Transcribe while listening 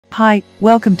Hi,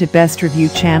 welcome to Best Review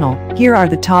channel. Here are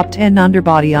the top 10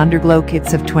 underbody underglow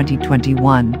kits of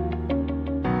 2021.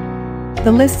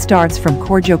 The list starts from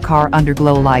KORJO Car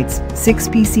Underglow Lights, 6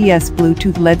 PCS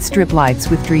Bluetooth LED strip lights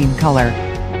with Dream Color.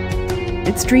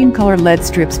 Its Dream Color LED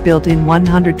strips built in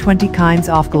 120 kinds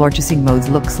of gorgeousing modes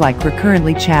looks like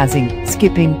recurrently chazzing,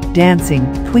 skipping, dancing,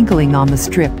 twinkling on the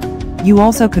strip. You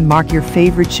also can mark your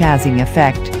favorite chazzing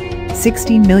effect.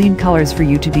 16 million colors for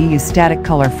you to be use static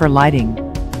color for lighting.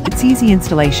 Its easy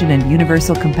installation and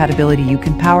universal compatibility. You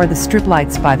can power the strip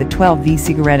lights by the 12V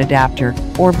cigarette adapter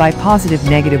or by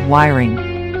positive-negative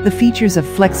wiring. The features of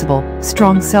flexible,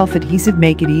 strong self-adhesive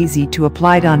make it easy to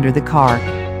apply it under the car.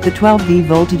 The 12V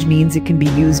voltage means it can be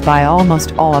used by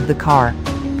almost all of the car.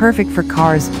 Perfect for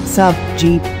cars, sub,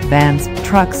 Jeep, vans,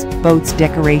 trucks, boats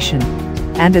decoration.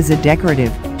 And as a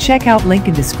decorative, check out link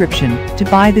in description to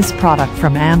buy this product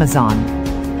from Amazon.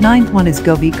 9th one is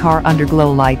Govee Car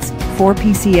Underglow Lights, 4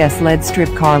 PCS LED strip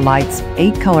car lights,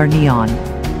 8 color neon.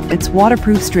 It's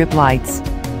waterproof strip lights.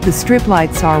 The strip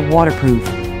lights are waterproof.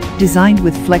 Designed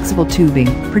with flexible tubing,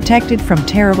 protected from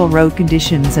terrible road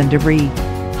conditions and debris.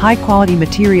 High quality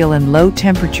material and low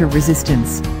temperature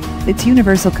resistance. Its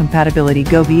universal compatibility.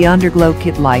 Govee Underglow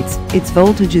kit lights, its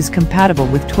voltage is compatible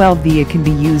with 12V. It can be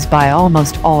used by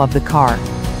almost all of the car.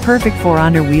 Perfect for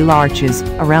under wheel arches,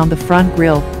 around the front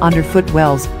grille, under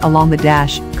footwells, along the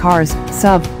dash, cars,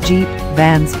 sub, Jeep,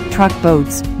 vans, truck,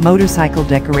 boats, motorcycle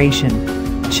decoration.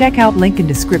 Check out link in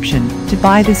description to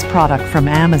buy this product from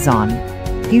Amazon.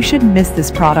 You shouldn't miss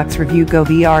this product's review.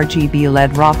 Govee RGB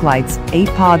LED rock lights, 8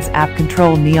 pods app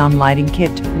control neon lighting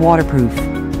kit, waterproof.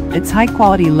 It's high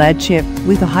quality LED chip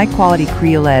with a high quality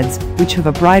Creo LEDs, which have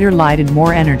a brighter light and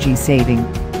more energy saving.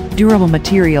 Durable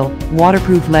material,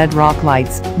 waterproof LED rock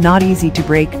lights, not easy to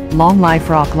break, long life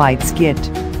rock lights kit.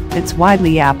 Its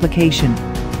widely application.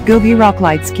 Govee rock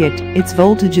lights kit, its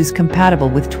voltage is compatible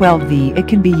with 12V. It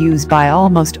can be used by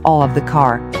almost all of the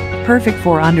car. Perfect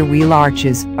for under wheel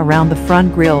arches, around the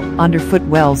front grille, under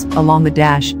footwells, along the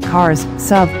dash, cars,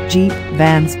 sub, Jeep,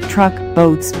 vans, truck,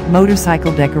 boats,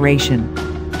 motorcycle decoration.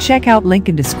 Check out link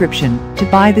in description to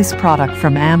buy this product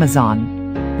from Amazon.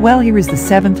 Well, here is the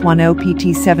 7th one,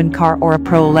 OPT7 Car Aura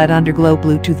Pro LED Underglow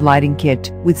Bluetooth Lighting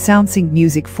Kit with Soundsync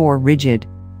Music 4 Rigid.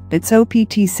 Its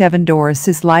OPT7 door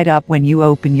assist light up when you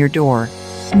open your door.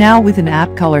 Now with an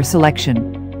app color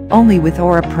selection. Only with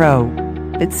Aura Pro.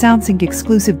 Its Soundsync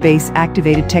exclusive bass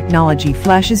activated technology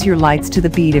flashes your lights to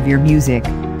the beat of your music.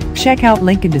 Check out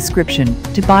link in description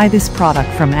to buy this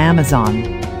product from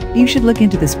Amazon. You should look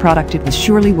into this product. It was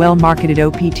surely well marketed.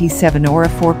 OPT7 Aura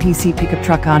 4 PC Pickup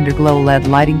Truck Underglow LED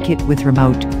Lighting Kit with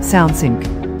Remote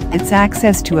Soundsync. It's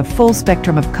access to a full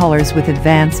spectrum of colors with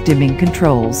advanced dimming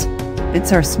controls.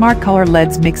 It's our smart color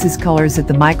LEDs mixes colors at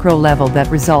the micro level that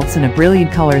results in a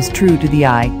brilliant colors true to the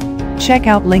eye. Check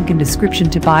out link in description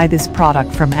to buy this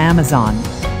product from Amazon.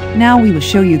 Now we will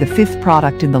show you the 5th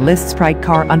product in the list, Xprite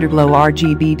Car Underglow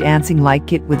RGB Dancing Light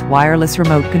Kit with wireless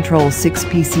remote control, 6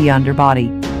 PC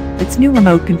underbody. Its new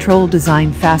remote control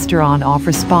design, faster on-off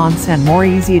response and more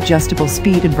easy adjustable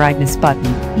speed and brightness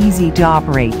button, easy to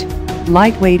operate,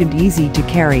 lightweight and easy to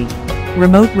carry.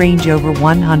 Remote range over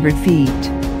 100 feet.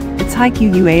 Its high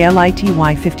QUALITY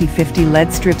 5050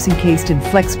 LED strips encased in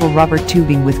flexible rubber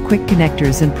tubing with quick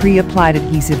connectors and pre-applied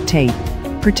adhesive tape.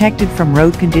 Protected from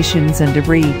road conditions and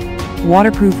debris.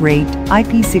 Waterproof rate,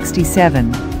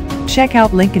 IP67. Check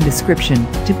out link in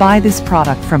description to buy this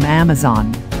product from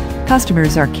Amazon.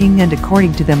 Customers are king and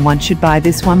according to them one should buy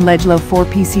this one. LEDGlow 4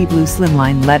 PC Blue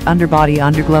Slimline LED Underbody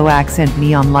Underglow Accent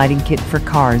Neon Lighting Kit for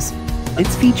cars.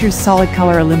 Its features solid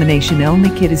color illumination. Only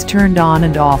kit is turned on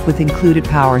and off with included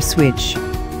power switch.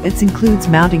 It includes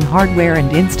mounting hardware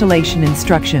and installation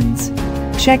instructions.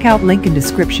 Check out link in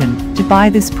description to buy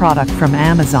this product from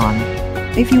Amazon.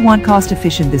 If you want cost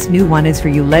efficient, this new one is for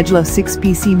you. LEDGlow 6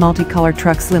 PC Multicolor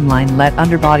Truck Slimline LED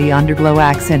Underbody Underglow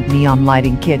Accent Neon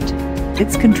Lighting Kit.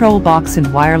 Its control box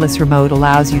and wireless remote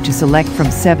allows you to select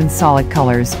from 7 solid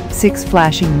colors, 6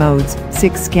 flashing modes,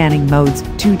 6 scanning modes,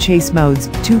 2 chase modes,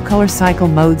 2 color cycle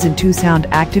modes and 2 sound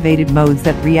activated modes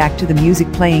that react to the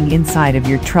music playing inside of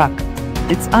your truck.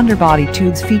 Its underbody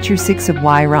tubes feature 6 of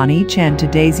wire on each end to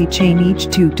daisy chain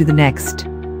each tube to the next.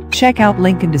 Check out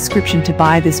link in description to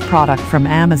buy this product from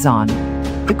Amazon.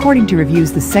 According to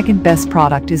reviews, the 2nd best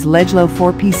product is LEDGlow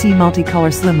 4 PC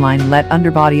Multicolor Slimline LED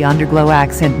Underbody Underglow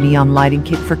Accent Neon Lighting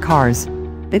Kit for cars.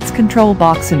 Its control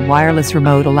box and wireless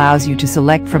remote allows you to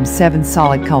select from 7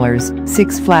 solid colors,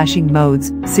 6 flashing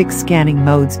modes, 6 scanning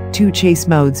modes, 2 chase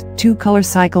modes, 2 color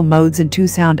cycle modes and 2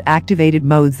 sound activated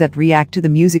modes that react to the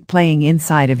music playing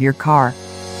inside of your car.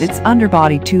 Its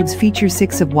underbody tubes feature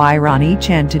 6 of wire on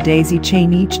each end to daisy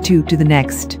chain each tube to the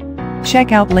next.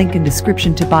 Check out link in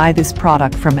description to buy this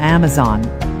product from Amazon.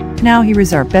 Now here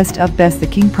is our best of best the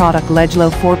king product LEDGlow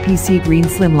 4PC Green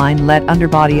Slimline LED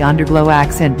Underbody Underglow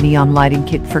Accent Neon Lighting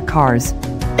Kit for cars.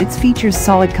 Its features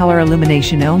solid color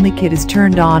illumination only kit is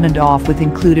turned on and off with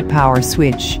included power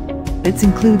switch. It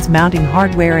includes mounting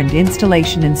hardware and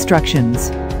installation instructions.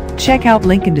 Check out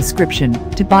link in description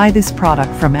to buy this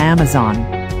product from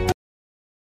Amazon.